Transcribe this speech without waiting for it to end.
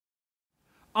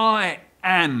I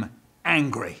am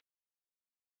angry.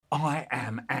 I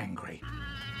am angry.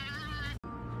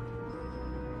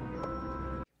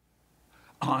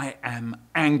 I am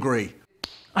angry.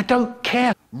 I don't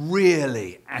care.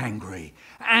 Really angry.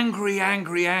 Angry,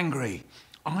 angry, angry.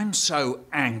 I'm so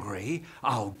angry,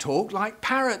 I'll talk like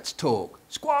parrots talk.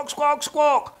 Squawk, squawk,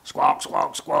 squawk. Squawk,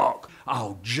 squawk, squawk.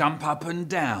 I'll jump up and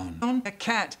down on a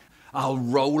cat. I'll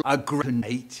roll a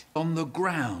grenade on the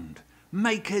ground.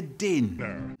 Make a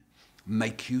din.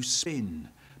 Make you spin.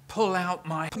 Pull out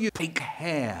my pubic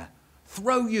hair.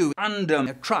 Throw you under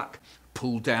a truck.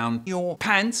 Pull down your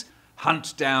pants.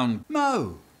 Hunt down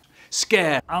Mo.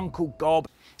 Scare Uncle Gob.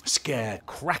 Scare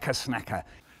Cracker Snacker.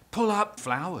 Pull up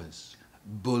flowers.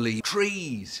 Bully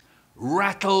trees.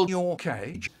 Rattle your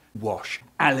cage. Wash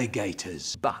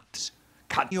alligators' butts.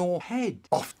 Cut your head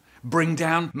off. Bring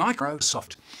down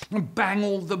Microsoft. Bang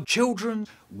all the children.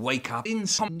 Wake up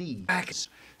insomniacs.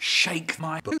 Shake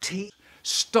my booty.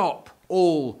 Stop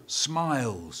all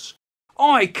smiles.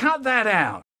 I cut that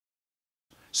out.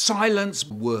 Silence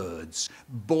words.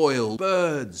 Boil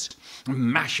birds.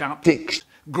 Mash up dicks.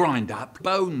 Grind up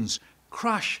bones.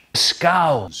 Crush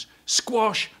skulls.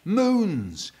 Squash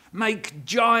moons. Make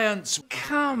giants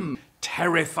come.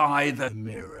 Terrify the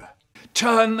mirror.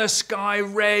 Turn the sky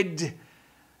red.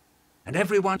 And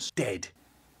everyone's dead.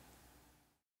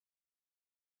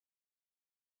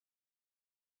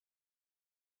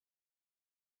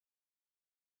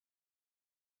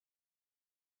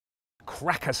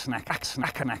 Cracker snack,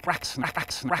 snacker,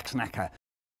 snacker, snacker.